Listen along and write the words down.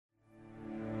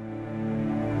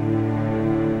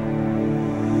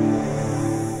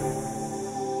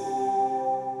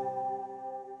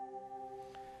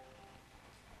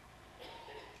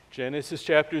Genesis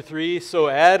chapter 3, so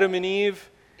Adam and Eve,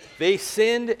 they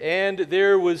sinned and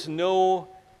there was no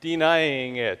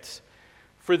denying it.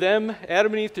 For them,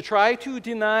 Adam and Eve, to try to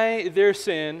deny their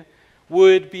sin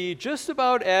would be just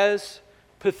about as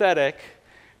pathetic,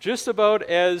 just about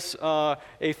as a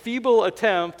feeble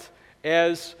attempt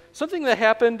as something that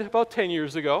happened about 10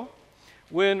 years ago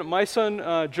when my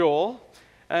son Joel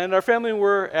and our family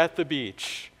were at the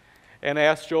beach. And I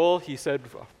asked Joel, he said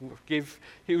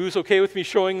he was okay with me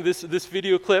showing this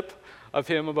video clip of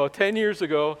him about 10 years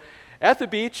ago at the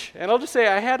beach. And I'll just say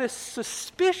I had a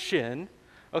suspicion,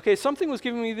 something was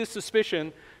giving me this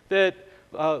suspicion that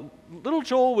little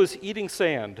Joel was eating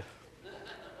sand.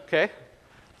 Okay?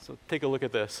 So take a look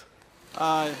at this.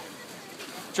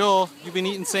 Joel, you've been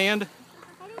eating sand?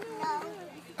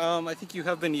 No. I think you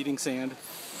have been eating sand.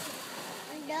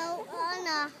 No, I'm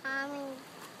not hungry.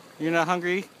 You're not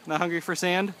hungry? Not hungry for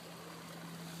sand?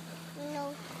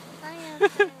 No, I'm not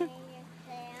hungry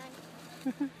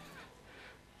for sand.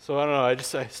 So I don't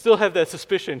know, I still have that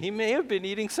suspicion. He may have been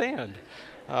eating sand.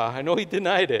 I know he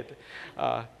denied it.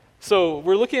 So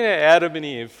we're looking at Adam and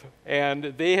Eve, and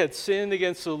they had sinned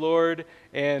against the Lord,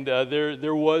 and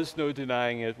there was no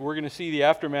denying it. We're going to see the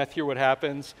aftermath here, what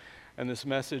happens, and this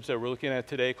message that we're looking at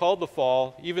today called the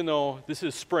fall. Even though this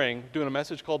is spring, doing a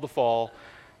message called the fall,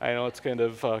 I know it's kind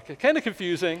of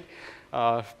confusing,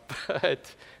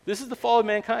 but this is the fall of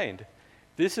mankind.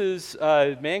 This is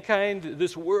mankind,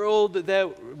 this world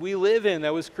that we live in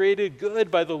that was created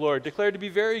good by the Lord, declared to be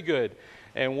very good.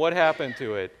 And what happened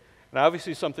to it? And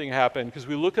obviously something happened, because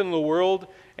we look in the world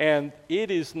and it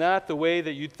is not the way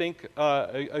that you'd think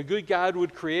a good God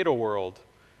would create a world.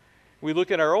 We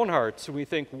look at our own hearts and we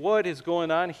think, what is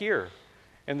going on here?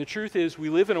 And the truth is, we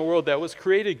live in a world that was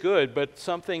created good, but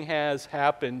something has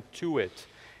happened to it.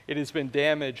 It has been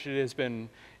damaged, it has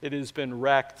been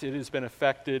wrecked, it has been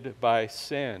affected by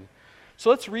sin. So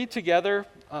let's read together.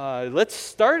 Let's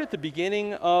start at the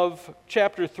beginning of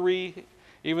chapter 3,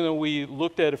 even though we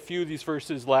looked at a few of these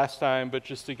verses last time, but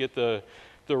just to get the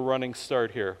running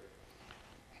start here.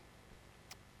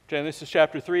 Genesis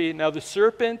chapter 3, now the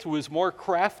serpent was more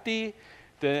crafty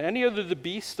than any other of the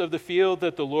beasts of the field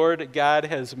that the Lord God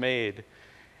has made.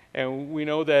 And we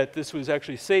know that this was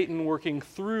actually Satan working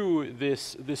through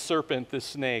this serpent, this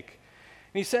snake.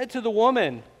 And he said to the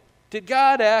woman, did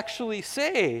God actually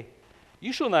say,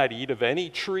 you shall not eat of any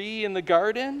tree in the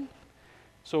garden?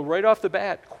 So right off the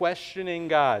bat, questioning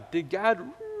God. Did God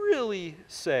really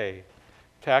say?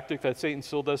 Tactic that Satan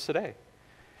still does today.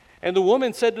 And the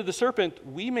woman said to the serpent,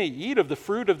 we may eat of the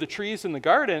fruit of the trees in the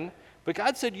garden, but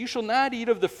God said, you shall not eat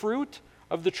of the fruit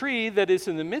of the tree that is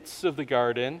in the midst of the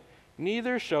garden,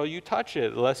 neither shall you touch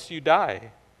it, lest you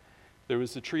die. There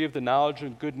was the tree of the knowledge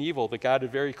of good and evil that God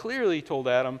had very clearly told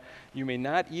Adam, you may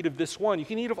not eat of this one. You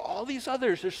can eat of all these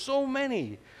others. There's so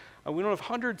many. We don't have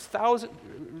hundreds, thousands,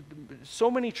 so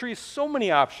many trees, so many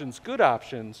options, good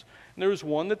options. And there was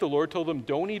one that the Lord told them,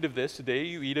 don't eat of this. The day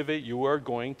you eat of it, you are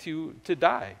going to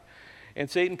die. And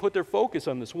Satan put their focus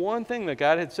on this one thing that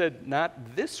God had said,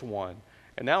 not this one.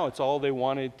 And now it's all they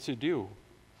wanted to do.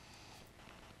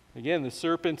 Again, the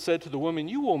serpent said to the woman,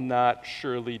 you will not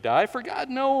surely die, for God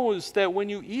knows that when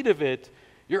you eat of it,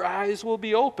 your eyes will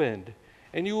be opened,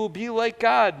 and you will be like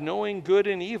God, knowing good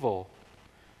and evil.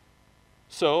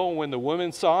 So when the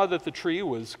woman saw that the tree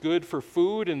was good for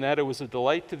food, and that it was a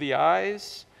delight to the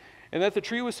eyes, and that the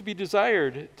tree was to be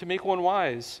desired to make one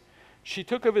wise, she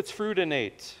took of its fruit and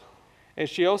ate. And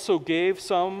she also gave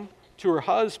some to her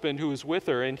husband who was with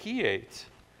her, and he ate.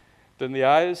 Then the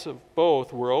eyes of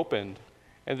both were opened,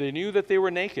 and they knew that they were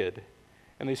naked.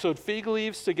 And they sewed fig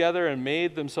leaves together and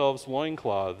made themselves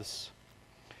loincloths.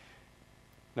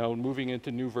 Now moving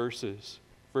into new verses.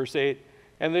 Verse 8,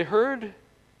 and they heard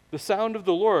the sound of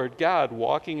the Lord God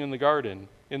walking in the garden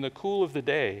in the cool of the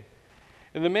day.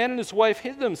 And the man and his wife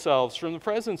hid themselves from the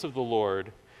presence of the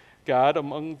Lord God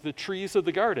among the trees of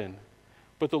the garden.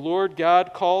 But the Lord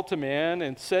God called to man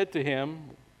and said to him,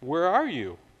 where are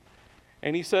you?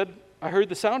 And he said, I heard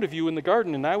the sound of you in the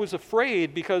garden, and I was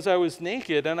afraid because I was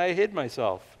naked, and I hid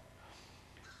myself.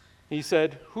 He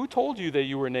said, who told you that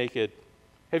you were naked?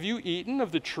 Have you eaten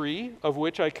of the tree of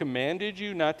which I commanded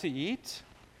you not to eat?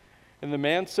 And the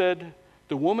man said,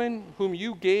 the woman whom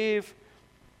you gave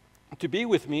to be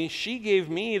with me, she gave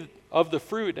me of the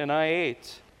fruit, and I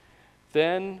ate.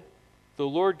 Then the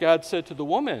Lord God said to the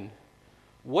woman,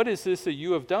 what is this that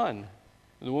you have done?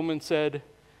 And the woman said,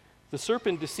 the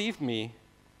serpent deceived me,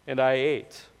 and I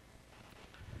ate.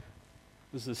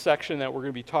 This is the section that we're going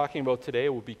to be talking about today.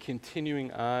 We'll be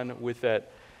continuing on with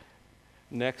that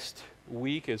next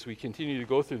week as we continue to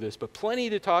go through this. But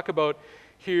plenty to talk about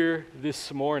here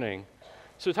this morning.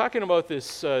 So talking about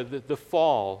this, the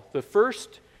fall, the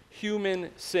first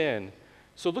human sin.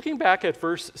 So looking back at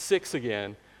verse 6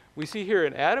 again, we see here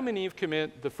an Adam and Eve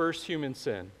commit the first human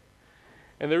sin.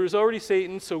 And there was already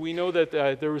Satan, so we know that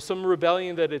there was some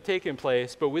rebellion that had taken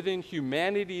place, but within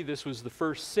humanity, this was the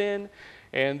first sin,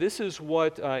 and this is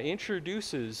what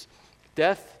introduces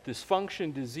death,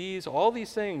 dysfunction, disease, all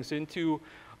these things into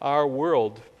our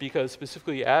world, because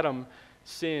specifically Adam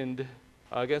sinned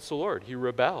against the Lord. He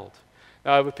rebelled.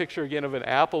 Now I have a picture again of an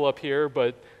apple up here,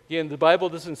 but again, the Bible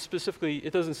doesn't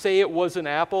say it was an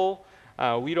apple.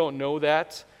 We don't know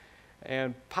that.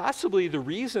 And possibly the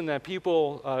reason that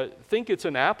people think it's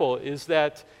an apple is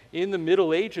that in the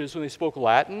Middle Ages, when they spoke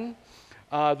Latin,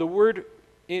 the word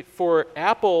for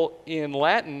apple in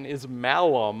Latin is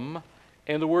malum,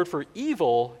 and the word for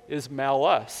evil is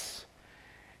malus.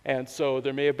 And so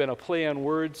there may have been a play on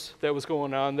words that was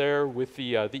going on there with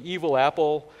the evil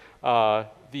apple,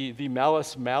 the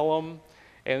malus malum,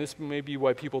 and this may be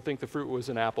why people think the fruit was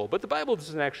an apple. But the Bible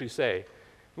doesn't actually say.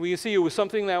 We can see it was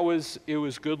something that was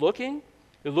good looking.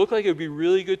 It looked like it would be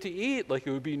really good to eat, like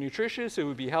it would be nutritious, it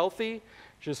would be healthy.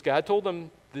 Just God told them,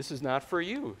 this is not for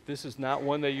you. This is not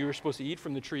one that you were supposed to eat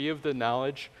from the tree of the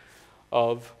knowledge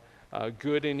of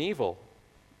good and evil.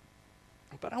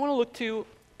 But I want to look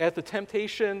at the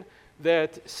temptation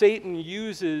that Satan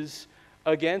uses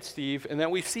against Eve, and that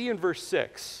we see in verse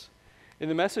 6. In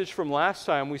the message from last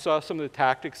time, we saw some of the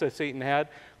tactics that Satan had,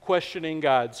 questioning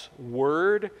God's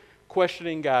word,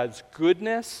 questioning God's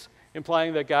goodness,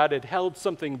 implying that God had held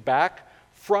something back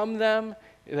from them,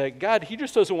 that God, he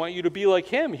just doesn't want you to be like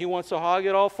him. He wants to hog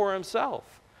it all for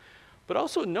himself. But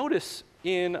also notice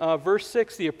in verse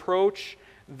 6 the approach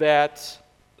that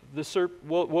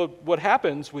what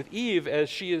happens with Eve as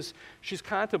she's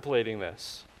contemplating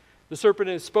this. The serpent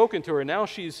has spoken to her. Now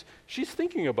she's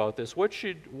thinking about this. What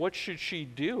should she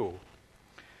do?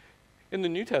 In the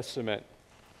New Testament,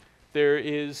 there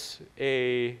is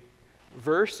a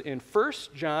verse in 1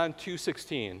 John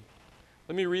 2:16.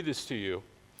 Let me read this to you.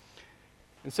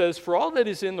 It says, "For all that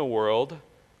is in the world,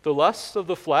 the lust of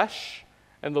the flesh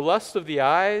and the lust of the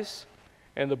eyes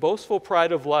and the boastful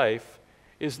pride of life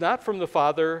is not from the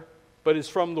Father, but is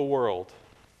from the world."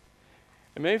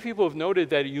 And many people have noted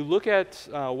that you look at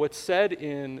what's said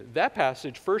in that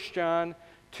passage, 1 John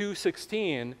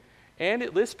 2:16, and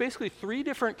it lists basically three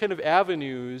different kind of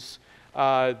avenues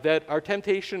that our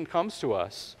temptation comes to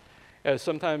us. As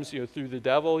sometimes, through the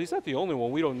devil. He's not the only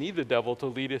one. We don't need the devil to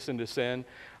lead us into sin.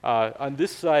 On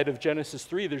this side of Genesis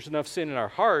 3, there's enough sin in our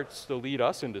hearts to lead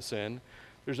us into sin.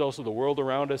 There's also the world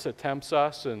around us that tempts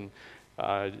us, and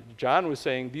John was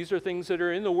saying these are things that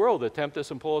are in the world that tempt us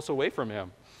and pull us away from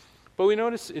him. But we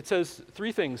notice it says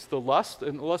three things. The lust,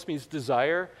 and lust means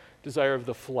desire of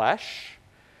the flesh.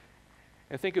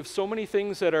 And think of so many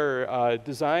things that are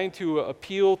designed to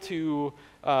appeal to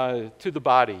the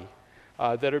body,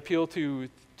 that appeal to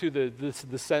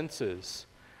the senses,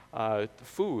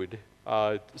 food,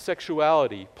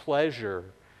 sexuality, pleasure,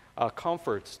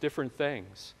 comforts, different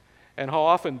things. And how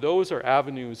often those are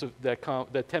avenues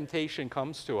that temptation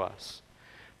comes to us.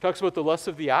 It talks about the lust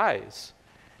of the eyes.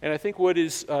 And I think what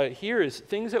is here is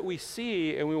things that we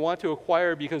see and we want to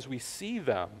acquire because we see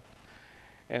them.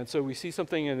 And so we see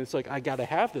something and it's like, I got to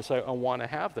have this. I want to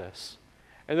have this.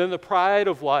 And then the pride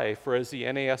of life, or as the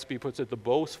NASB puts it, the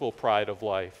boastful pride of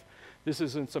life. This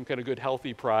isn't some kind of good,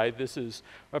 healthy pride. This is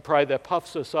a pride that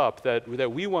puffs us up, that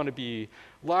we want to be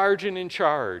large and in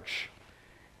charge.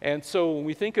 And so when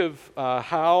we think of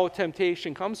how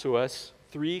temptation comes to us,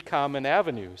 three common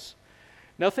avenues.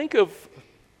 Now think of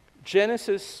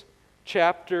Genesis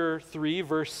chapter 3,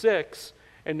 verse 6,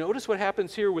 and notice what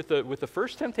happens here with the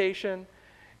first temptation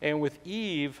and with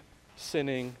Eve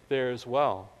sinning there as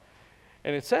well.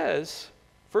 And it says,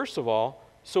 first of all,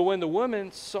 so when the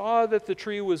woman saw that the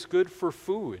tree was good for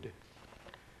food,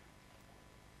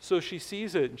 so she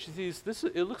sees it, and she sees this.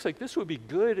 It looks like this would be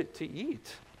good to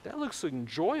eat. That looks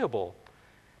enjoyable.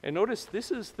 And notice this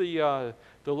is the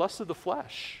lust of the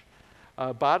flesh,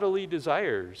 bodily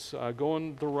desires,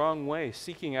 going the wrong way,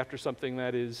 seeking after something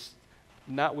that is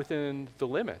not within the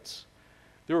limits.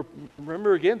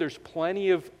 Remember again, there's plenty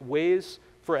of ways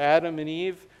for Adam and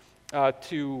Eve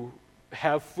to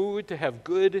have food, to have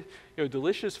good,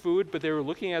 delicious food, but they were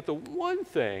looking at the one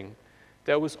thing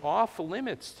that was off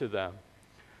limits to them.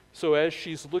 So as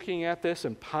she's looking at this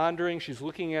and pondering, she's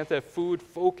looking at that food,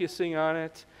 focusing on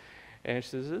it, and she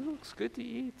says, it looks good to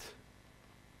eat.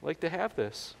 I'd like to have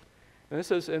this. And it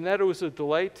says, and that it was a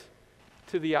delight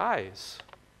to the eyes.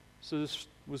 So this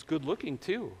was good looking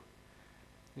too.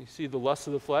 You see the lust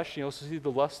of the flesh, you also see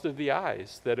the lust of the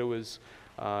eyes, that it was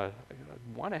I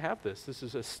want to have this. This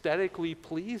is aesthetically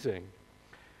pleasing.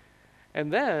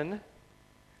 And then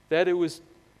that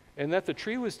the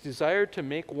tree was desired to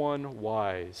make one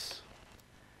wise.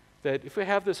 That if we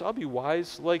have this, I'll be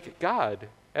wise like God.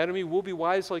 Adam and Eve will be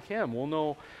wise like him. We'll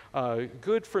know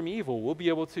good from evil. We'll be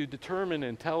able to determine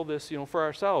and tell this, for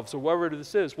ourselves. So whatever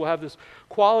this is, we'll have this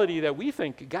quality that we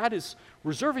think God is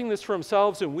reserving this for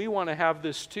himself, and we want to have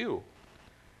this too.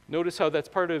 Notice how that's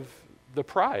part of the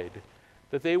pride,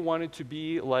 that they wanted to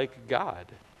be like God.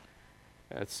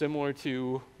 And it's similar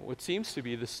to what seems to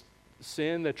be this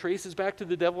sin that traces back to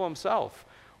the devil himself,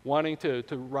 wanting to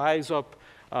rise up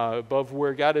above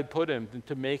where God had put him,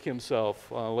 to make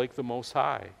himself like the Most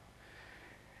High.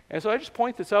 And so I just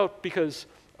point this out because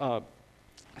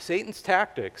Satan's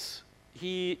tactics,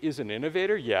 he is an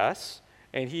innovator, yes,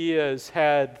 and he has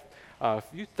had a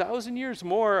few thousand years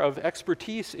more of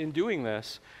expertise in doing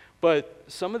this, but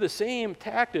some of the same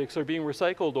tactics are being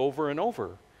recycled over and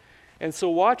over. And so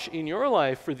watch in your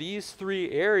life for these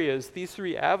three areas, these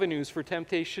three avenues for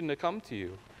temptation to come to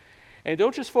you. And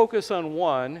don't just focus on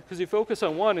one, because if you focus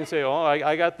on one and say, oh,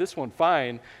 I got this one,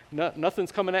 fine,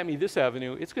 nothing's coming at me this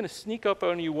avenue, it's going to sneak up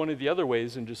on you one of the other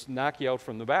ways and just knock you out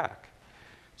from the back.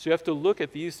 So you have to look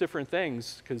at these different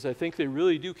things, because I think they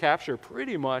really do capture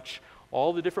pretty much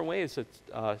all the different ways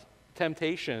that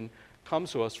temptation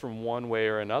comes to us from one way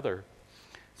or another.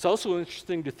 It's also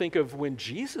interesting to think of when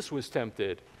Jesus was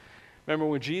tempted. Remember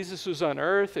when Jesus was on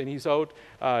earth and he's out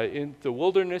in the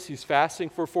wilderness, he's fasting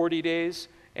for 40 days,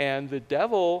 and the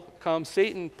devil comes,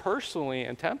 Satan personally,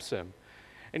 and tempts him.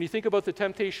 And you think about the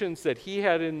temptations that he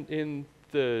had in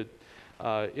the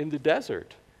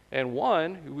desert. And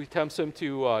one, he tempts him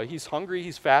to, he's hungry,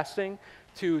 he's fasting,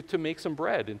 to make some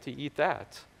bread and to eat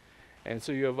that. And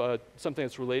so you have something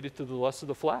that's related to the lust of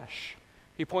the flesh.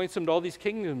 He points him to all these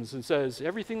kingdoms and says,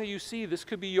 everything that you see, this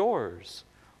could be yours.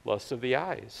 Lust of the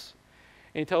eyes.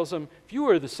 And he tells him, if you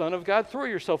are the Son of God, throw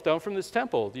yourself down from this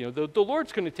temple. The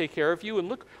Lord's going to take care of you, and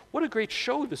look, what a great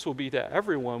show this will be to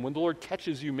everyone when the Lord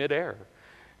catches you midair,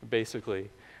 basically.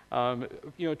 Trying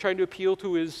to appeal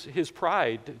to his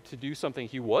pride to do something.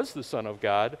 He was the Son of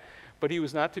God, but he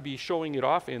was not to be showing it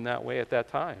off in that way at that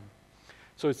time.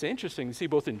 So it's interesting to see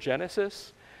both in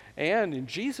Genesis and in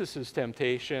Jesus'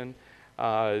 temptation,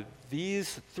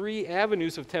 these three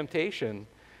avenues of temptation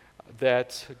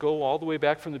that go all the way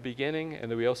back from the beginning,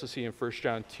 and that we also see in 1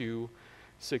 John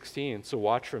 2:16. So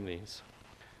watch from these.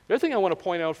 The other thing I want to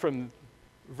point out from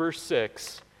verse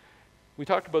 6, we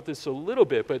talked about this a little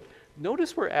bit, but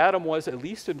notice where Adam was, at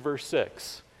least in verse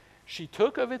 6. She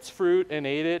took of its fruit and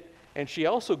ate it, and she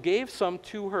also gave some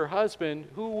to her husband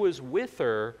who was with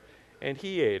her, and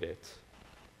he ate it.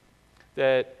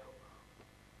 That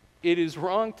it is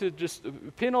wrong to just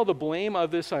pin all the blame of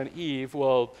this on Eve.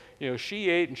 Well, she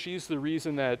ate and she's the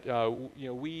reason that,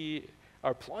 we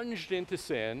are plunged into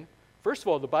sin. First of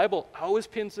all, the Bible always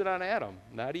pins it on Adam,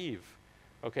 not Eve.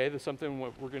 Okay, that's something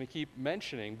we're going to keep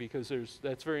mentioning because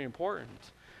that's very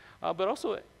important. But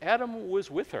also, Adam was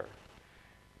with her.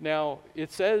 Now,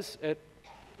 it says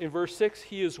in verse 6,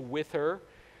 he is with her.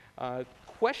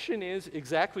 Question is,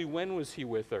 exactly when was he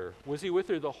with her? Was he with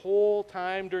her the whole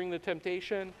time during the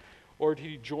temptation, or did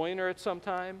he join her at some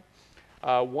time?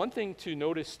 One thing to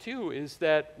notice, too, is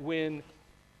that when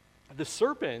the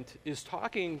serpent is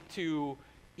talking to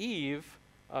Eve,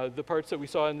 the parts that we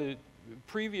saw in the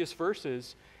previous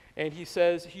verses, and he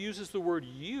uses the word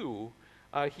you,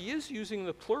 he is using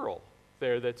the plural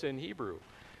there that's in Hebrew.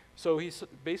 So he's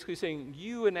basically saying,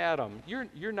 you and Adam,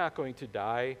 you're not going to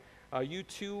die. You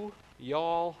two,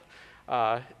 y'all,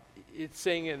 it's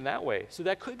saying it in that way. So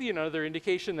that could be another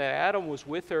indication that Adam was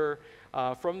with her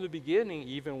from the beginning,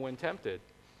 even when tempted.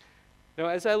 Now,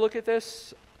 as I look at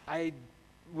this, I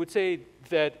would say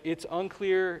that it's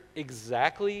unclear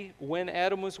exactly when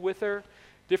Adam was with her.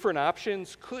 Different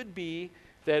options could be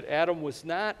that Adam was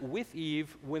not with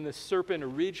Eve when the serpent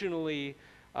originally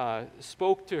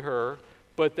spoke to her,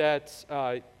 but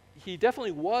that he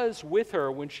definitely was with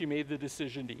her when she made the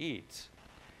decision to eat.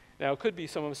 Now, it could be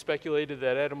someone speculated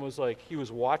that Adam was he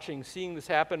was watching, seeing this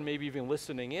happen, maybe even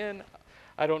listening in.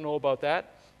 I don't know about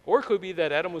that. Or it could be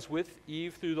that Adam was with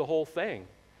Eve through the whole thing.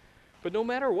 But no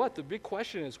matter what, the big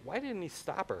question is, why didn't he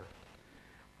stop her?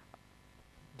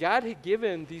 God had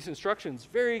given these instructions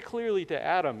very clearly to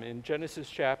Adam in Genesis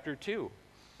chapter 2.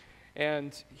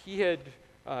 And he had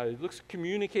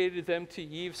communicated them to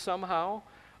Eve somehow,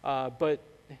 but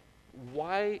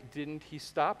why didn't he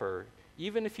stop her?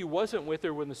 Even if he wasn't with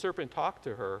her when the serpent talked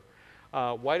to her,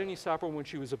 why didn't he stop her when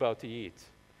she was about to eat?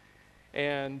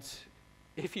 And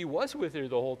if he was with her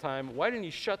the whole time, why didn't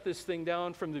he shut this thing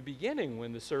down from the beginning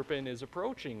when the serpent is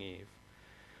approaching Eve?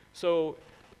 So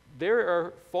there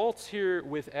are faults here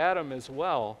with Adam as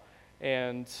well.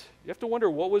 And you have to wonder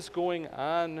what was going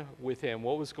on with him,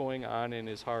 what was going on in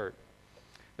his heart.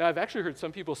 Now, I've actually heard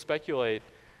some people speculate,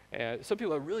 some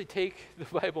people that really take the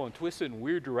Bible and twist it in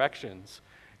weird directions.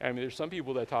 I mean, there's some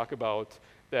people that talk about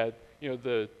that,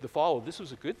 the fall, this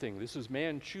was a good thing. This was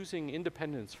man choosing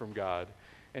independence from God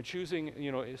and choosing,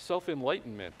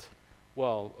 self-enlightenment.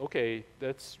 Well, okay,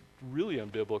 that's really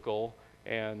unbiblical,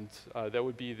 and that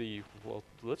would be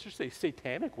let's just say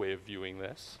satanic way of viewing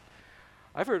this.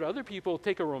 I've heard other people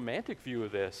take a romantic view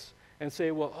of this and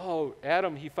say,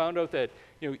 Adam, he found out that,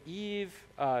 Eve,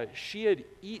 she had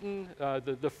eaten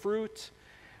the fruit,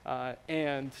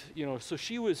 and, so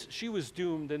she was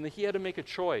doomed, and he had to make a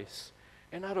choice.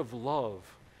 And out of love,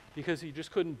 because he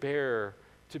just couldn't bear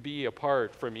to be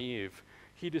apart from Eve,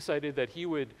 he decided that he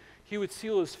would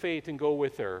seal his fate and go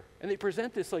with her. And they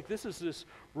present this like this is this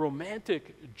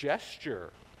romantic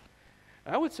gesture.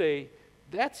 And I would say,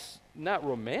 that's not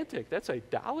romantic, that's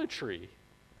idolatry.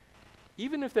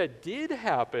 Even if that did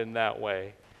happen that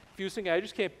way, if he was thinking, I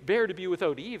just can't bear to be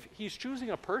without Eve, he's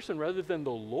choosing a person rather than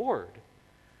the Lord.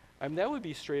 I mean, that would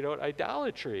be straight out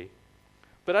idolatry.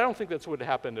 But I don't think that's what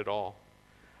happened at all.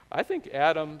 I think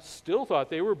Adam still thought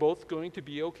they were both going to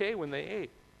be okay when they ate.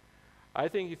 I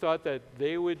think he thought that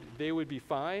they would be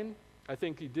fine. I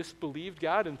think he disbelieved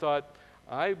God and thought,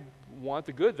 I want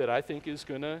the good that I think is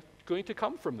going to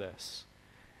come from this.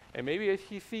 And maybe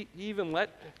he even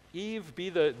let Eve be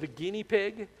the guinea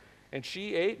pig, and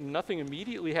she ate, and nothing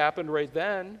immediately happened right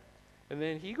then. And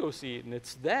then he goes to eat, and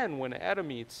it's then when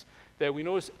Adam eats that we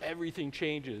notice everything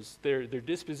changes. Their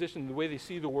disposition, the way they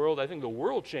see the world, I think the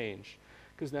world changed,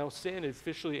 because now sin had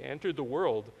officially entered the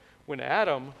world when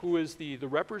Adam, who is the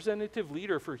representative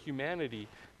leader for humanity,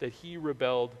 that he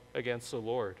rebelled against the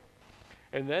Lord.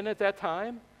 And then at that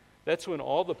time, that's when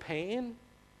all the pain,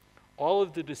 all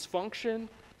of the dysfunction,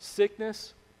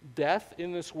 sickness, death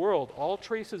in this world all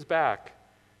traces back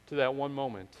to that one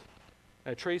moment.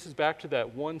 And it traces back to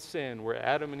that one sin where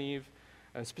Adam and Eve,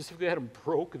 and specifically Adam,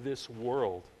 broke this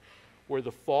world, where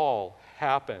the fall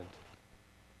happened.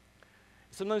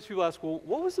 Sometimes people ask, well,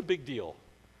 what was the big deal?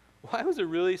 Why was it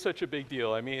really such a big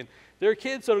deal? I mean, there are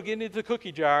kids that'll get into the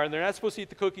cookie jar, and they're not supposed to eat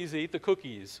the cookies, they eat the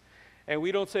cookies. And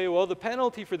we don't say, well, the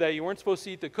penalty for that, you weren't supposed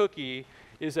to eat the cookie,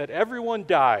 is that everyone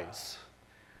dies.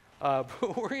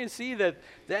 But we're going to see that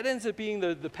ends up being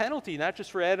the penalty, not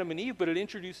just for Adam and Eve, but it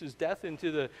introduces death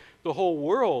into the whole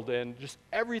world and just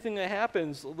everything that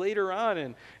happens later on.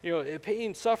 And,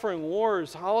 pain, suffering,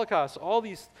 wars, Holocaust, all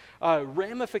these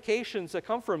ramifications that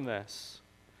come from this.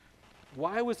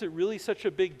 Why was it really such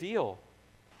a big deal?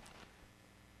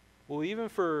 Well, even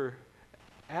for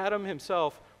Adam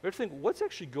himself, we have to think, what's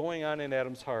actually going on in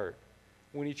Adam's heart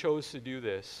when he chose to do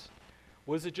this?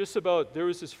 Was it just about there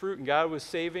was this fruit and God was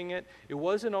saving it? It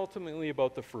wasn't ultimately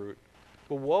about the fruit.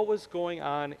 But what was going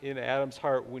on in Adam's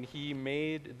heart when he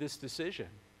made this decision?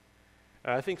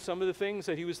 And I think some of the things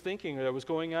that he was thinking that was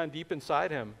going on deep inside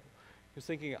him, he was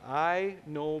thinking, I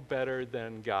know better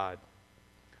than God.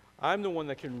 I'm the one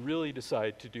that can really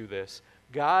decide to do this.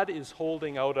 God is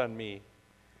holding out on me.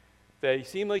 That he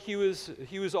seemed like he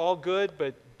was all good,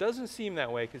 but doesn't seem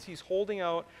that way because he's holding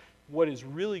out what is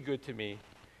really good to me.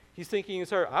 He's thinking in his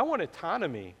heart, I want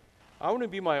autonomy. I want to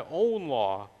be my own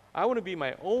law. I want to be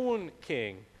my own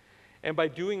king. And by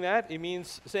doing that, it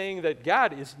means saying that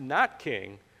God is not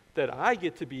king, that I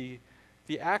get to be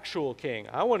the actual king.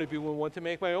 I want to be the one to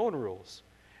make my own rules.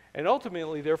 And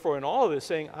ultimately, therefore, in all of this,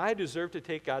 saying, I deserve to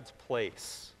take God's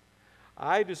place.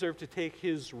 I deserve to take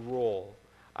his role.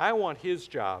 I want his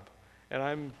job. And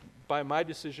I'm, by my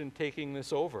decision, taking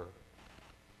this over.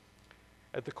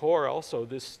 At the core also,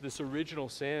 this original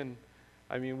sin,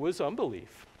 was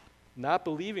unbelief. Not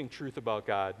believing truth about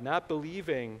God, not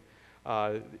believing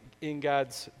in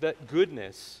God's that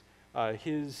goodness,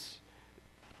 his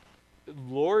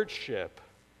lordship,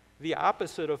 the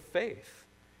opposite of faith.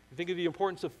 You think of the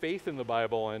importance of faith in the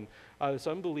Bible, and this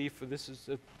unbelief, this is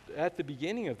at the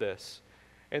beginning of this.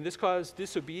 And this caused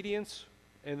disobedience,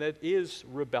 and that is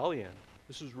rebellion.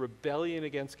 This is rebellion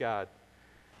against God.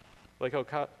 Like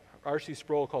how R.C.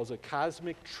 Sproul calls it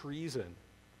cosmic treason,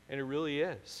 and it really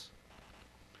is.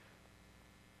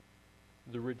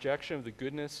 The rejection of the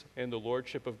goodness and the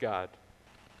lordship of God.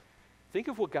 Think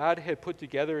of what God had put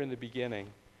together in the beginning,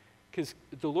 because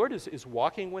the Lord is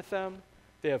walking with them.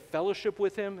 They have fellowship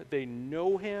with him. They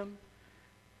know him.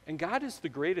 And God is the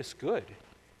greatest good.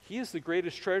 He is the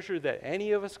greatest treasure that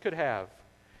any of us could have.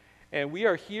 And we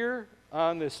are here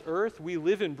on this earth. We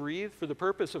live and breathe for the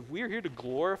purpose of we are here to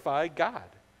glorify God.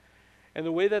 And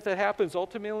the way that happens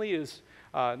ultimately is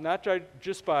not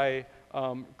just by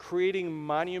creating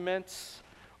monuments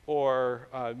or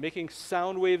making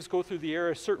sound waves go through the air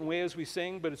a certain way as we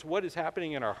sing, but it's what is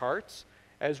happening in our hearts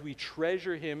as we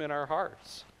treasure him in our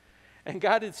hearts. And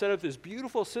God had set up this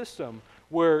beautiful system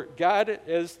where God,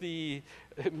 as the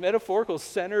metaphorical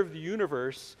center of the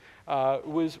universe,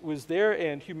 was there,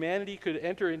 and humanity could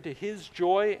enter into his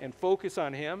joy and focus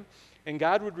on him, and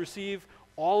God would receive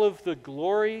all of the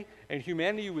glory, and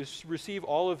humanity would receive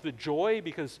all of the joy,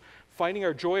 because finding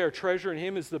our joy, our treasure in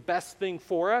him is the best thing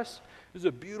for us. This is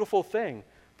a beautiful thing.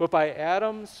 But by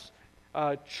Adam's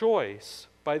choice,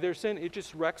 by their sin, it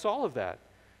just wrecks all of that,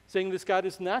 saying this God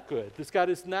is not good. This God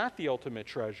is not the ultimate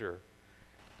treasure.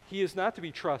 He is not to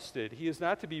be trusted. He is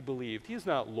not to be believed. He is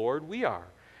not Lord. We are.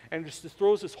 And it just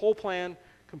throws this whole plan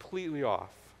completely off.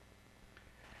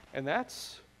 And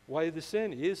that's why the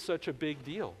sin is such a big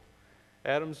deal.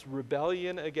 Adam's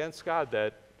rebellion against God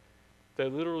that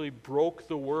literally broke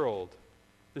the world.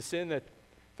 The sin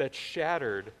that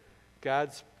shattered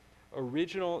God's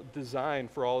original design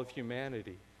for all of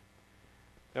humanity.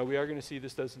 Now, we are going to see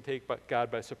this doesn't take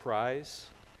God by surprise.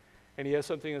 And he has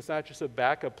something that's not just a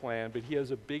backup plan, but he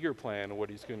has a bigger plan of what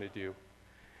he's going to do.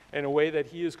 In a way that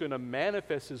he is going to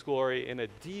manifest his glory in a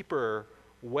deeper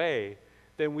way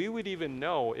than we would even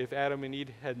know if Adam and Eve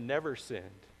had never sinned.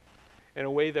 In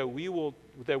a way that we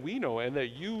know and that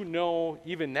you know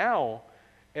even now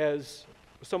as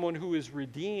someone who is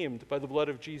redeemed by the blood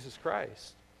of Jesus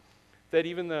Christ. That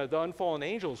even the unfallen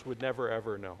angels would never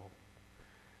ever know.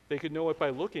 They could know it by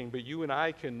looking, but you and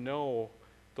I can know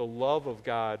the love of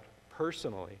God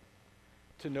personally,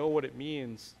 to know what it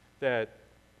means that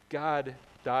God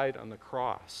died on the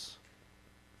cross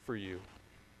for you,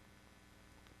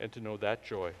 and to know that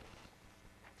joy.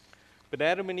 But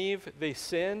Adam and Eve, they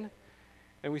sin,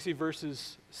 and we see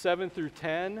verses 7 through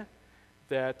 10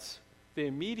 that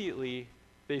they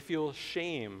feel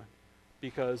shame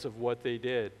because of what they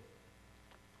did.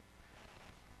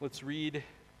 Let's read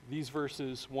these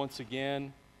verses once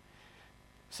again.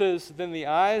 It says, "Then the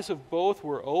eyes of both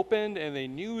were opened, and they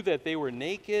knew that they were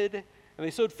naked, and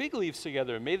they sewed fig leaves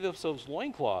together and made themselves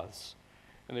loincloths.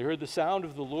 And they heard the sound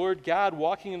of the Lord God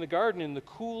walking in the garden in the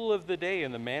cool of the day,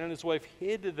 and the man and his wife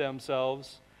hid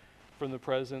themselves from the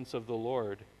presence of the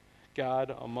Lord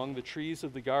God among the trees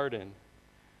of the garden.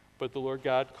 But the Lord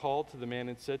God called to the man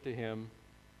and said to him,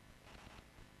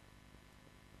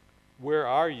 'Where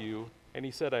are you?' And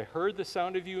he said, 'I heard the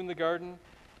sound of you in the garden,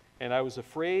 and I was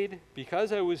afraid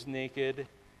because I was naked,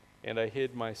 and I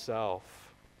hid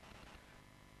myself.'"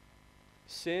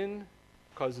 Sin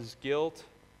causes guilt,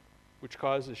 which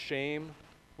causes shame,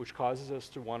 which causes us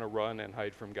to want to run and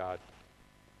hide from God.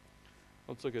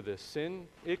 Let's look at this. Sin,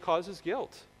 it causes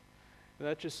guilt. And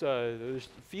that just, there's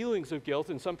feelings of guilt,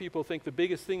 and some people think the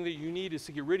biggest thing that you need is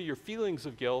to get rid of your feelings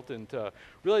of guilt and to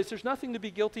realize there's nothing to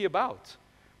be guilty about.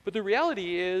 But the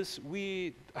reality is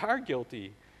we are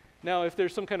guilty. Now, if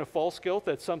there's some kind of false guilt,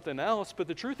 that's something else, but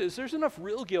the truth is there's enough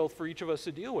real guilt for each of us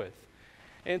to deal with.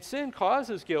 And sin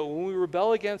causes guilt. When we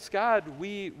rebel against God,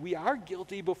 we are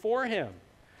guilty before him.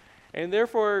 And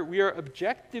therefore, we are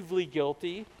objectively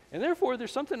guilty, and therefore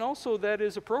there's something also that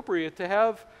is appropriate to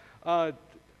have an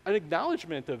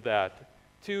acknowledgement of that,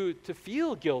 to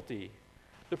feel guilty.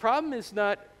 The problem is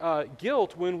not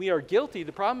guilt when we are guilty.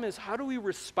 The problem is, how do we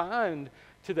respond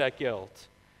to that guilt?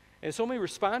 And so many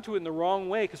respond to it in the wrong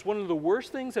way, because one of the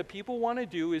worst things that people want to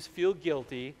do is feel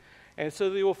guilty, and so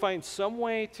they will find some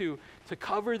way to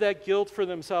cover that guilt for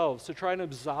themselves, to try and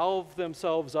absolve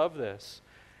themselves of this.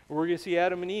 We're going to see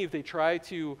Adam and Eve, they try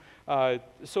to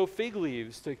sew fig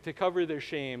leaves to cover their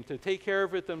shame, to take care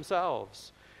of it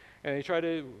themselves. And they try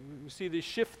to they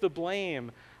shift the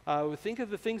blame. Think of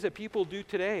the things that people do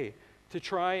today to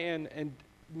try and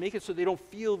make it so they don't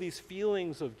feel these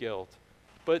feelings of guilt.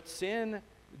 But sin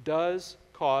does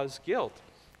cause guilt.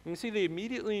 You see, they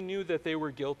immediately knew that they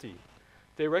were guilty.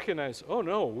 They recognized, oh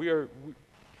no,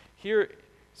 here it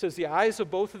says the eyes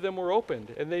of both of them were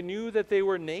opened, and they knew that they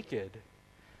were naked.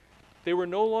 They were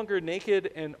no longer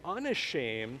naked and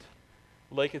unashamed,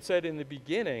 like it said in the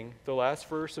beginning, the last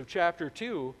verse of chapter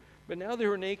 2, but now they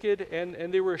were naked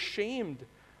and they were ashamed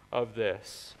of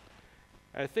this.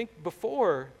 And I think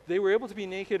before, they were able to be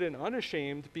naked and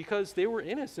unashamed because they were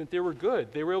innocent, they were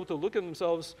good. They were able to look at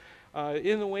themselves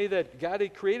in the way that God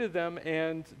had created them,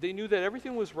 and they knew that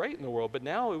everything was right in the world, but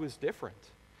now it was different.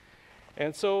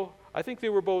 And so I think they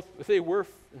were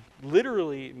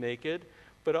literally naked,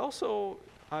 but also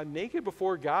naked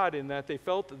before God in that they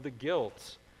felt the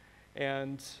guilt,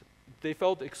 and they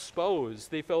felt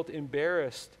exposed, they felt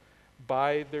embarrassed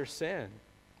by their sin.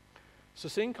 So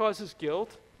sin causes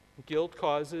guilt. Guilt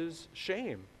causes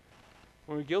shame.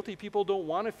 When we're guilty, people don't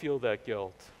want to feel that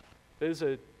guilt. That is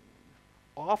an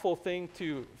awful thing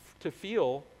to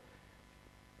feel.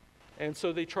 And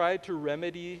so they tried to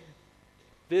remedy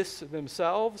this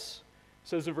themselves. It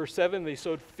says in verse 7, they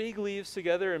sewed fig leaves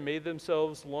together and made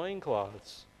themselves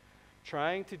loincloths,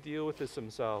 trying to deal with this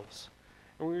themselves.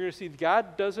 And we're going to see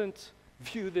God doesn't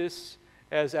view this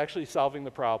as actually solving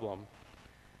the problem.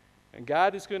 And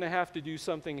God is going to have to do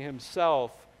something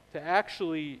himself to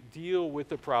actually deal with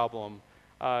the problem,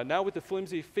 not with the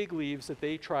flimsy fig leaves that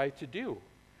they try to do.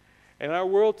 In our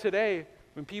world today,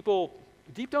 when people,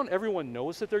 deep down everyone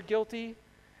knows that they're guilty,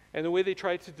 and the way they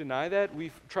try to deny that,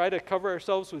 we try to cover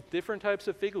ourselves with different types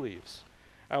of fig leaves.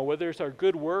 Whether it's our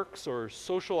good works or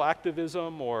social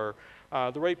activism or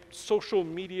the right social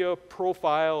media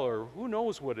profile or who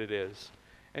knows what it is.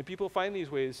 And people find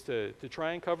these ways to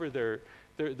try and cover their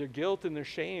guilt and their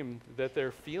shame that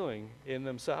they're feeling in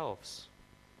themselves.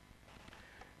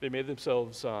 They made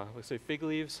themselves, let's say, fig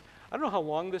leaves. I don't know how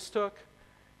long this took.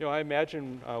 I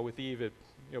imagine with Eve, it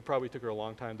probably took her a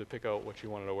long time to pick out what she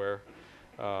wanted to wear.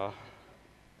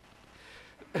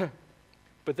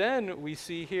 But then we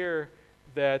see here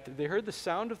that they heard the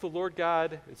sound of the Lord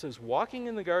God, it says, walking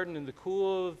in the garden in the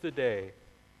cool of the day.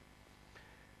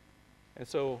 And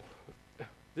so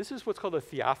this is what's called a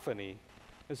theophany.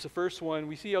 It's the first one.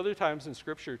 We see other times in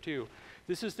Scripture too.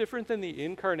 This is different than the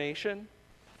incarnation.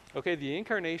 Okay, the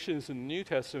incarnation is in the New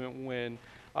Testament when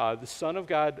the Son of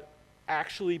God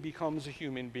actually becomes a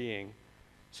human being.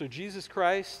 So Jesus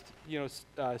Christ,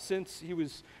 since he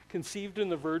was conceived in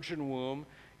the virgin womb,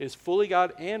 is fully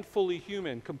God and fully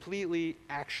human, completely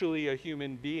actually a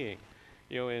human being.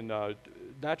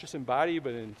 Not just in body,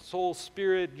 but in soul,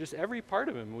 spirit, just every part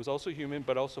of him was also human,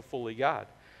 but also fully God.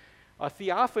 A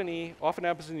theophany often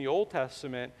happens in the Old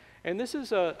Testament, and this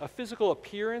is a physical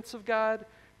appearance of God,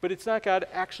 but it's not God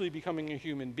actually becoming a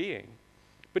human being.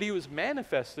 But he was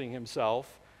manifesting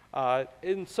himself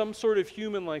in some sort of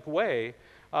human-like way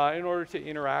in order to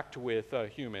interact with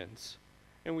humans.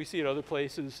 And we see it other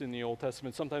places in the Old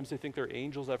Testament. Sometimes they think they're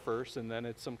angels at first, and then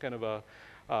it's some kind of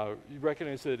you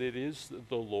recognize that it is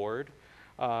the Lord.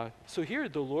 So here,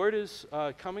 the Lord is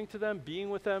coming to them, being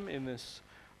with them in this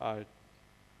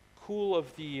cool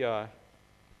of the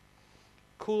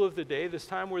day, this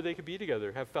time where they could be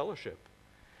together, have fellowship.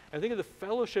 And think of the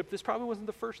fellowship, this probably wasn't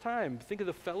the first time. Think of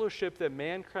the fellowship that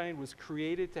mankind was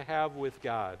created to have with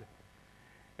God.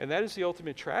 And that is the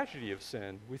ultimate tragedy of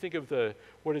sin. We think of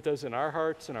what it does in our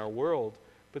hearts and our world,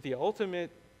 but the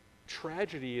ultimate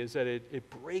tragedy is that it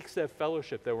breaks that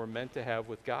fellowship that we're meant to have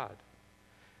with God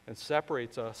and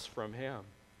separates us from him.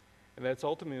 And that's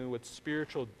ultimately what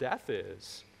spiritual death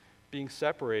is, being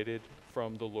separated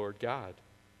from the Lord God.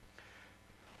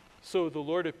 So the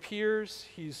Lord appears,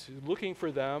 he's looking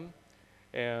for them,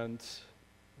 and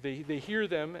they hear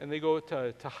them, and they go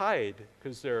to hide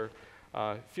because they're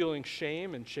feeling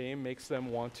shame, and shame makes them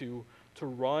want to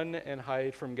run and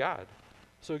hide from God.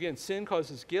 So again, sin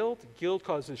causes guilt, guilt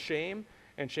causes shame,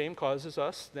 and shame causes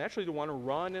us naturally to want to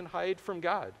run and hide from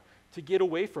God, to get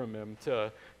away from him,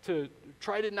 to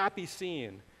try to not be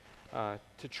seen,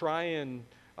 to try and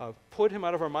put him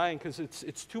out of our mind because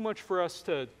it's too much for us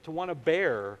to want to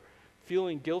bear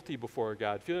feeling guilty before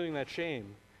God, feeling that shame.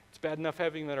 It's bad enough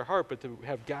having that in our heart, but to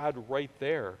have God right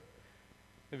there.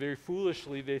 And very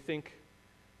foolishly, they think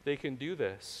they can do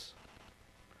this.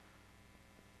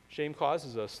 Shame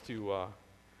causes us to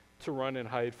run and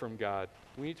hide from God.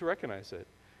 We need to recognize it.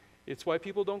 It's why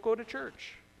people don't go to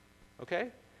church, okay?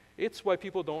 It's why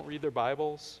people don't read their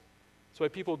Bibles. It's why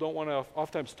people don't want to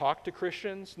oftentimes talk to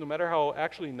Christians, no matter how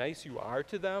actually nice you are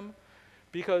to them,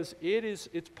 because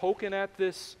it's poking at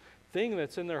this thing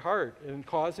that's in their heart and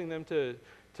causing them to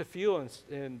feel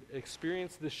and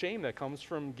experience the shame that comes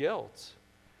from guilt.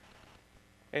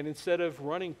 And instead of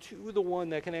running to the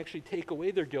one that can actually take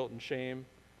away their guilt and shame,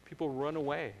 people run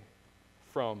away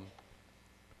from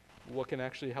what can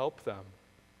actually help them.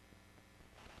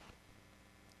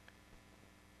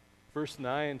 Verse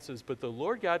 9 says, "But the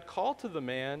Lord God called to the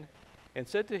man and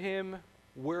said to him,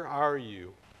 'Where are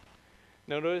you?'"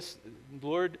 Now notice the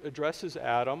Lord addresses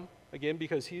Adam, again,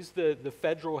 because he's the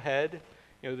federal head,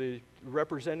 the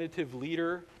representative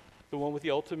leader, the one with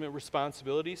the ultimate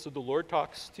responsibility. So the Lord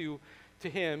talks to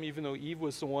him, even though Eve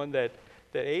was the one that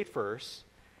ate first,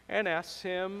 and asks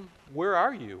him, "Where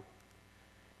are you?"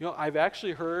 I've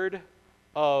actually heard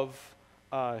of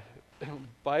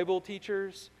Bible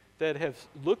teachers that have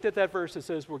looked at that verse that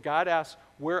says where God asks,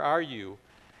 "Where are you?"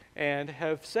 and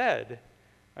have said,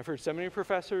 I've heard seminary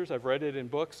professors, I've read it in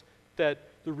books, that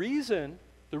the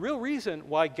real reason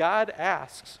why God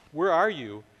asks, "Where are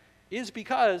you?" is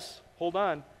because, hold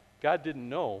on, God didn't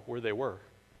know where they were.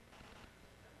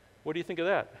 What do you think of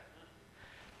that?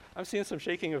 I'm seeing some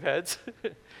shaking of heads.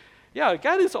 Yeah,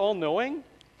 God is all-knowing.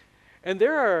 And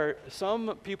there are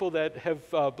some people that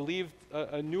have believed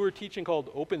a newer teaching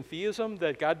called open theism,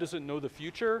 that God doesn't know the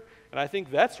future, and I think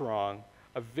that's wrong,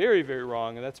 very, very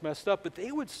wrong, and that's messed up. But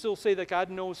they would still say that God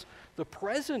knows the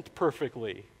present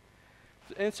perfectly.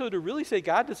 And so to really say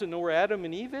God doesn't know where Adam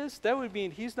and Eve is, that would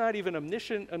mean he's not even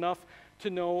omniscient enough to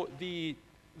know the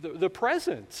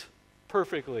present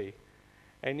perfectly.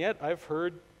 And yet I've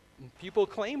heard people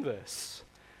claim this.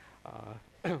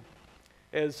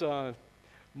 As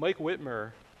Mike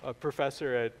Whitmer, a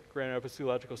professor at Grand Rapids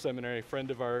Theological Seminary, a friend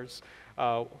of ours,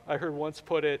 I heard once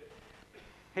put it,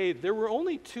 hey, there were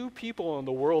only 2 people in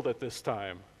the world at this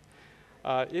time.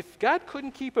 If God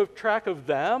couldn't keep a track of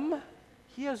them,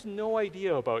 he has no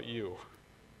idea about you.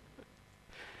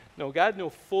 No, God knew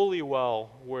fully well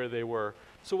where they were.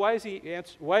 So why is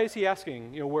he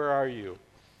asking, where are you?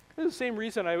 It's the same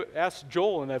reason I asked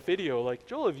Joel in that video, like,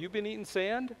 Joel, have you been eating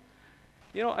sand?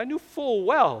 I knew full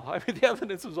well. I mean, the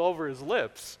evidence was all over his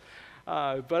lips.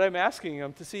 But I'm asking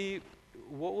him to see,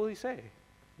 what will he say?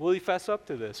 Will he fess up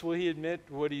to this? Will he admit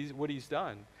what he's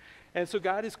done? And so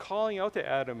God is calling out to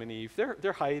Adam and Eve.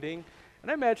 They're hiding. And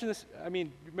I imagine this,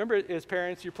 remember as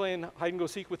parents, you're playing hide and go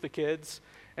seek with the kids,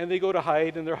 and they go to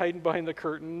hide, and they're hiding behind the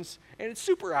curtains, and it's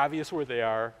super obvious where they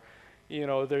are.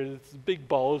 There's big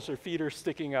bulge, their feet are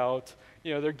sticking out,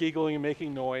 they're giggling and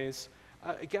making noise.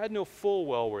 God knows full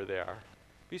well where they are.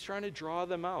 He's trying to draw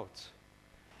them out.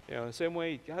 In the same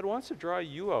way, God wants to draw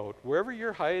you out. Wherever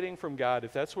you're hiding from God,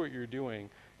 if that's what you're doing,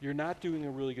 you're not doing a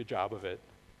really good job of it.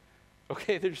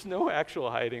 Okay, there's no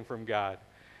actual hiding from God.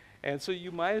 And so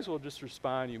you might as well just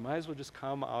respond. You might as well just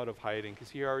come out of hiding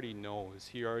because he already knows.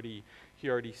 He already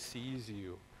sees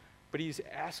you. But he's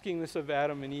asking this of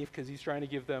Adam and Eve because he's trying to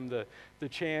give them the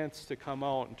chance to come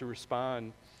out and to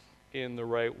respond in the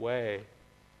right way.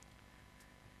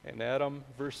 And Adam,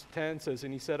 verse 10 says,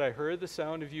 and he said, I heard the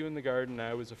sound of you in the garden, and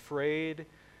I was afraid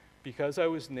because I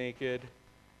was naked,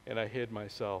 and I hid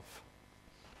myself.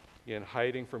 Again,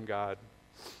 hiding from God.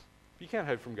 You can't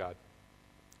hide from God.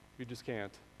 You just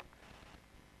can't.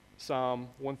 Psalm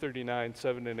 139,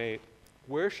 7 and 8.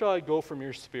 Where shall I go from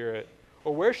your spirit?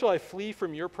 Or where shall I flee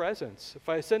from your presence? If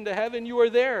I ascend to heaven, you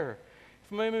are there.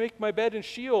 If I make my bed in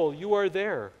Sheol, you are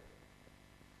there.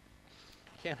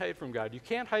 You can't hide from God. You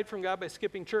can't hide from God by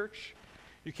skipping church.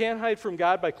 You can't hide from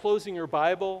God by closing your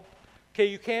Bible. Okay,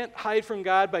 you can't hide from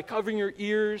God by covering your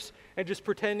ears and just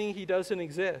pretending he doesn't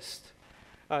exist.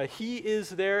 He is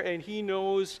there, and he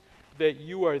knows that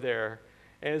you are there.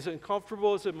 And as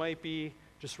uncomfortable as it might be,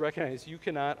 just recognize you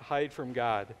cannot hide from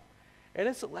God. And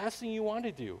it's the last thing you want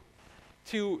to do,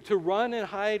 to run and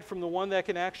hide from the one that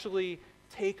can actually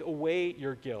take away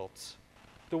your guilt,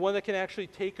 the one that can actually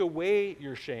take away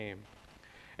your shame.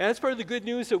 And that's part of the good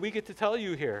news that we get to tell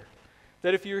you here,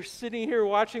 that if you're sitting here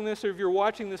watching this, or if you're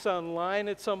watching this online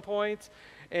at some point,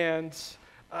 and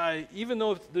even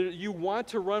though you want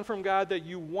to run from God, that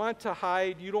you want to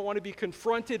hide, you don't want to be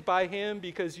confronted by him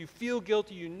because you feel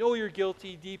guilty, you know you're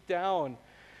guilty deep down,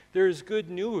 there's good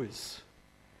news.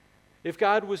 If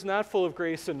God was not full of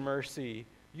grace and mercy,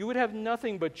 you would have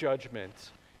nothing but judgment.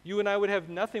 You and I would have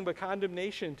nothing but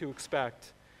condemnation to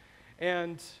expect.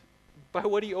 And by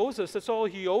what he owes us, that's all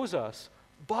he owes us.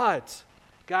 But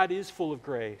God is full of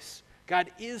grace. God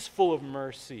is full of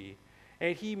mercy.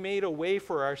 And he made a way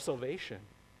for our salvation.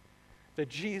 That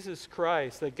Jesus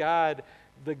Christ, the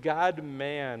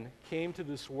God-man, came to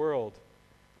this world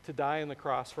to die on the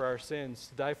cross for our sins,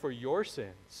 to die for your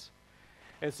sins.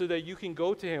 And so that you can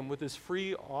go to him with this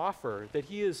free offer, that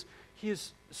he is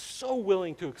so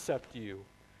willing to accept you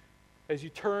as you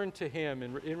turn to him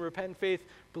in repentant faith,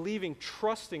 believing,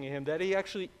 trusting in him, that he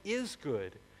actually is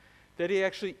good, that he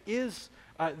actually is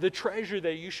the treasure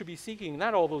that you should be seeking,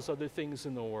 not all those other things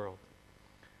in the world.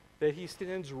 That he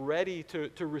stands ready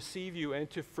to receive you and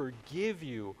to forgive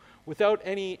you without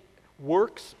any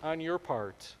works on your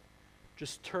part.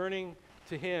 Just turning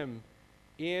to him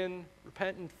in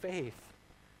repentant faith,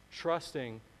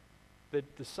 trusting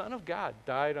that the Son of God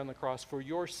died on the cross for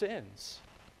your sins,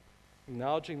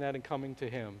 acknowledging that and coming to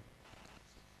him.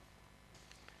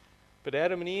 But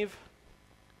Adam and Eve,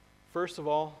 first of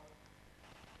all,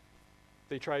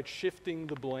 they tried shifting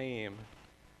the blame.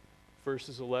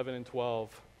 Verses 11 and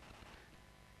 12.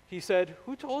 He said,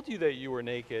 "Who told you that you were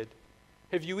naked?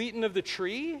 Have you eaten of the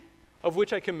tree of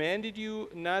which I commanded you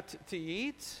not to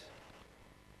eat?"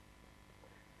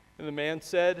 And the man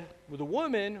said, "Well, the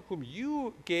woman whom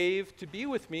you gave to be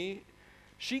with me,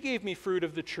 she gave me fruit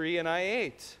of the tree, and I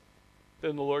ate."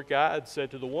 Then the Lord God said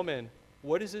to the woman,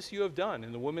 What is this you have done?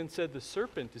 And the woman said, the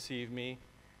serpent deceived me,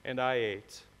 and I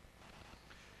ate.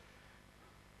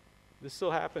 This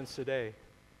still happens today.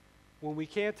 When we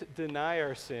can't deny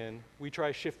our sin, we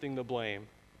try shifting the blame.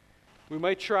 We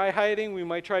might try hiding, we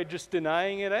might try just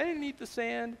denying it. I didn't eat the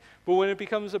sand. But when it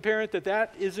becomes apparent that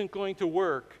that isn't going to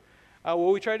work,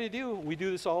 what we try to do, we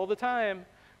do this all the time,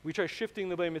 we try shifting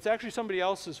the blame. It's actually somebody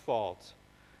else's fault.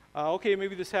 Okay,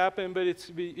 maybe this happened, but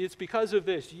it's because of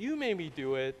this. You made me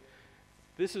do it.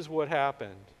 This is what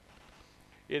happened.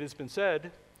 It has been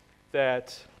said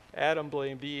that Adam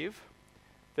blamed Eve,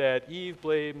 that Eve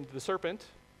blamed the serpent,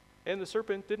 and the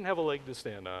serpent didn't have a leg to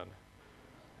stand on.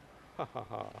 Ha ha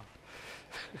ha.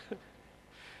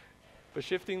 But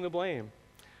shifting the blame.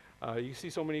 You see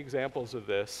so many examples of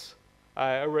this.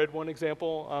 I read one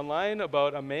example online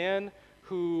about a man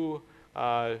who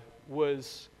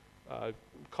was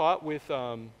caught with,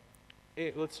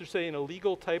 let's just say, an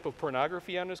illegal type of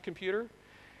pornography on his computer.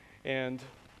 And,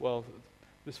 well,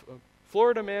 this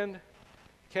Florida man,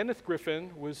 Kenneth Griffin,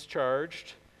 was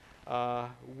charged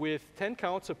with 10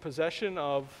 counts of possession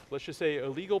of, let's just say,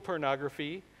 illegal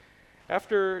pornography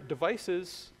after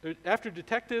detectives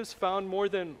found more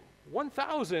than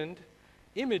 1,000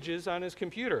 images on his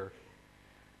computer.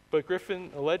 But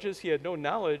Griffin alleges he had no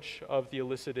knowledge of the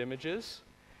illicit images,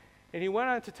 and he went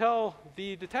on to tell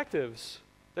the detectives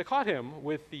that caught him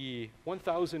with the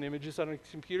 1,000 images on his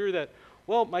computer that,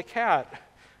 well, my cat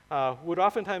would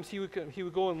oftentimes, he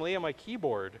would go and lay on my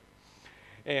keyboard.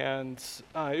 And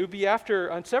it would be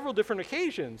on several different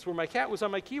occasions where my cat was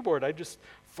on my keyboard, I'd just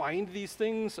find these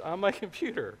things on my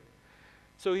computer.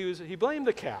 So he blamed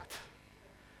the cat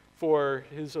for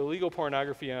his illegal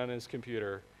pornography on his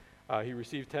computer. He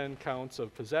received 10 counts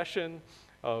of possession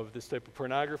of this type of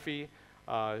pornography.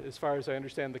 As far as I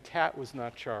understand, the cat was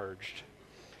not charged.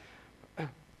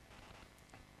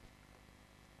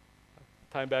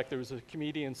 Time back, there was a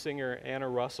comedian singer, Anna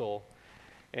Russell,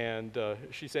 and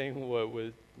she sang what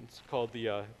was called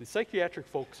the psychiatric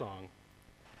folk song.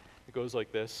 It goes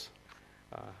like this.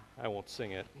 I won't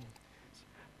sing it.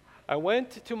 I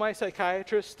went to my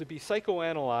psychiatrist to be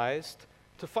psychoanalyzed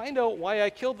to find out why I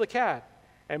killed the cat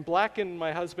and blackened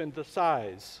my husband's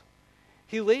eyes.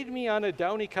 He laid me on a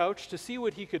downy couch to see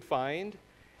what he could find,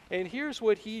 and here's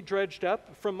what he dredged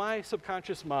up from my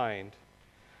subconscious mind.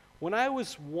 When I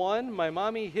was 1, my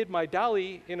mommy hid my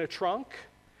dolly in a trunk,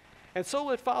 and so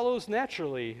it follows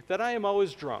naturally that I am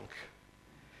always drunk.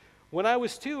 When I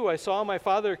was 2, I saw my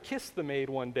father kiss the maid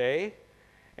one day,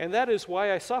 and that is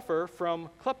why I suffer from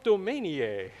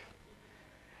kleptomania.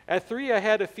 At 3, I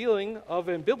had a feeling of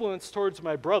ambivalence towards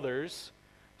my brothers,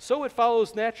 so it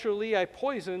follows naturally I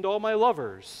poisoned all my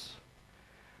lovers.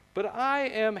 But I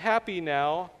am happy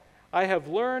now. I have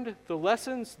learned the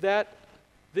lessons that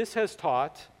this has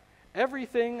taught.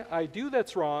 Everything I do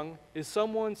that's wrong is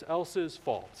someone else's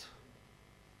fault.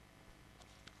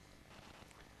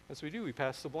 As we do, we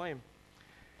pass the blame.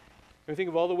 And we think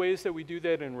of all the ways that we do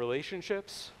that in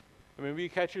relationships. I mean, maybe you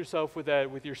catch yourself with that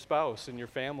with your spouse and your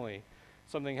family.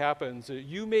 Something happens.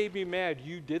 You made me mad.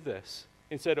 You did this.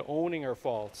 Instead of owning our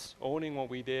faults, owning what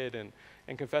we did, and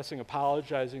confessing,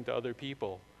 apologizing to other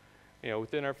people.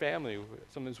 Within our family,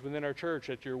 sometimes within our church,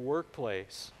 at your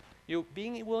workplace.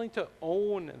 Being willing to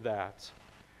own that.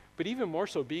 But even more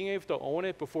so, being able to own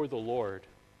it before the Lord.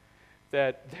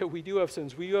 That we do have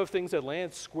sins. We do have things that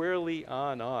land squarely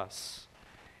on us.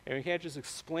 And we can't just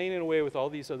explain it away with all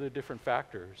these other different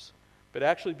factors. But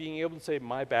actually being able to say,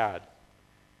 my bad.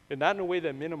 And not in a way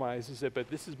that minimizes it, but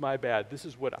this is my bad. This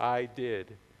is what I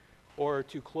did. Or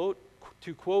to quote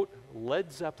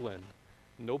Led Zeppelin,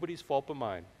 nobody's fault but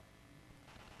mine.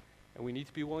 And we need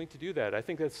to be willing to do that. I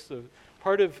think that's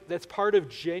part of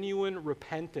genuine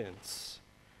repentance,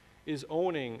 is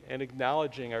owning and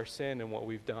acknowledging our sin and what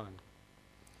we've done.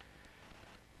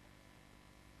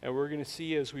 And we're going to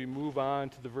see as we move on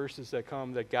to the verses that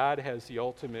come that God has the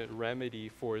ultimate remedy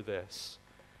for this.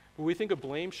 When we think of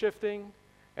blame shifting,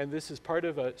 and this is part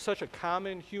of such a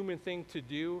common human thing to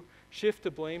do, shift the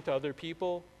blame to other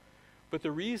people, but the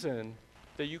reason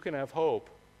that you can have hope,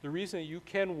 the reason that you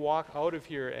can walk out of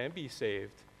here and be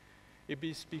saved, it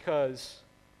is because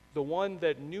the one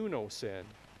that knew no sin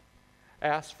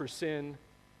asked for sin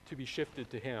to be shifted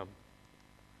to him.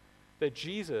 That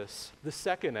Jesus, the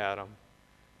second Adam,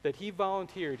 that he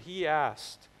volunteered, he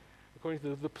asked, according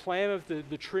to the plan of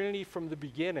the Trinity from the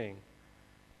beginning,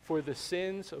 for the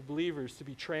sins of believers to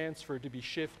be transferred, to be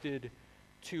shifted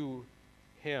to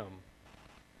him.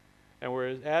 And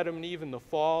whereas Adam and Eve in the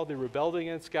fall, they rebelled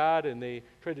against God and they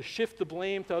tried to shift the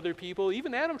blame to other people,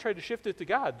 even Adam tried to shift it to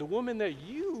God. The woman that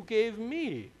you gave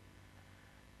me,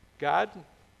 God,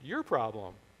 your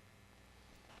problem.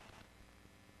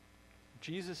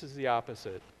 Jesus is the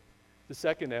opposite. The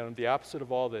second Adam, the opposite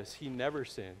of all this, he never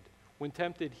sinned. When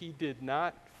tempted, he did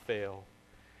not fail.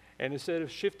 And instead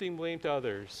of shifting blame to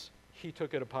others, he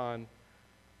took it upon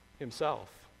himself.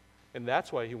 And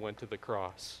that's why he went to the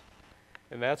cross.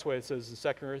 And that's why it says in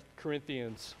 2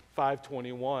 Corinthians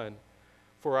 5:21,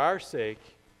 for our sake,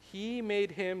 he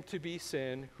made him to be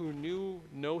sin who knew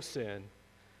no sin,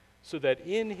 so that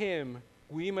in him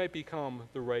we might become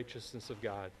the righteousness of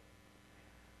God.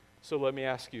 So let me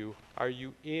ask you, are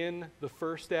you in the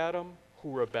first Adam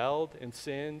who rebelled and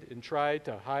sinned and tried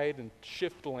to hide and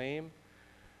shift blame?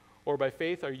 Or by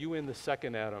faith, are you in the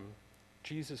second Adam,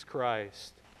 Jesus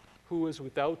Christ, who is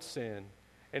without sin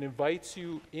and invites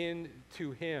you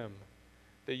into him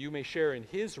that you may share in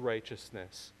his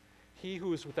righteousness? He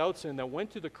who is without sin that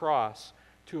went to the cross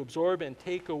to absorb and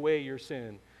take away your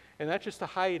sin. And not just to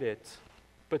hide it,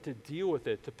 but to deal with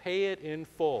it, to pay it in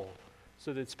full,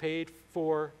 so that it's paid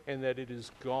for and that it is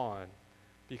gone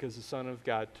because the Son of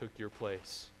God took your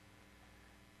place.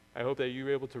 I hope that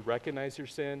you're able to recognize your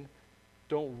sin.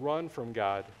 Don't run from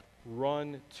God.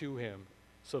 Run to him.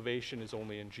 Salvation is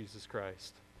only in Jesus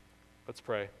Christ. Let's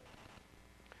pray.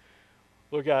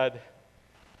 Lord God,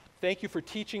 thank you for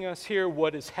teaching us here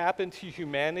what has happened to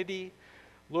humanity.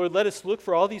 Lord, let us look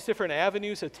for all these different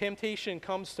avenues that temptation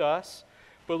comes to us.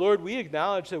 But Lord, we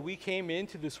acknowledge that we came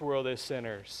into this world as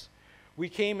sinners. We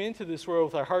came into this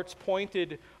world with our hearts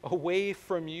pointed away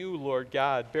from you, Lord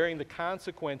God, bearing the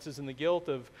consequences and the guilt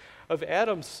of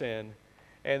Adam's sin,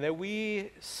 and that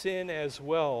we sin as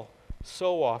well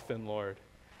so often, Lord.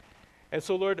 And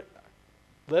so, Lord,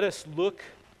 let us look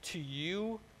to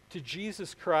you, to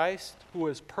Jesus Christ, who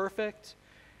is perfect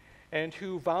and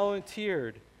who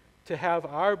volunteered to have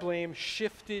our blame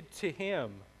shifted to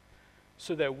him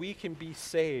so that we can be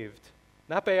saved,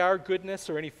 not by our goodness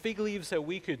or any fig leaves that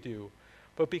we could do,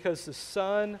 but because the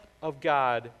Son of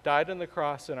God died on the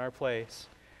cross in our place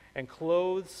and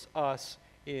clothes us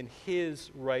in his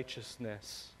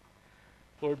righteousness.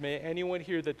 Lord, may anyone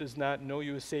here that does not know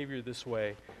you as Savior this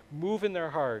way move in their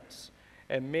hearts,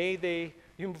 and may they,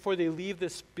 even before they leave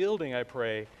this building, I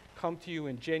pray, come to you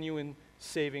in genuine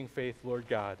saving faith, Lord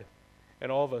God.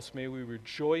 And all of us, may we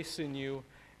rejoice in you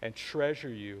and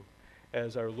treasure you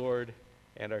as our Lord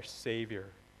and our Savior.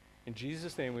 In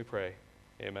Jesus' name we pray.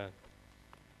 Amen.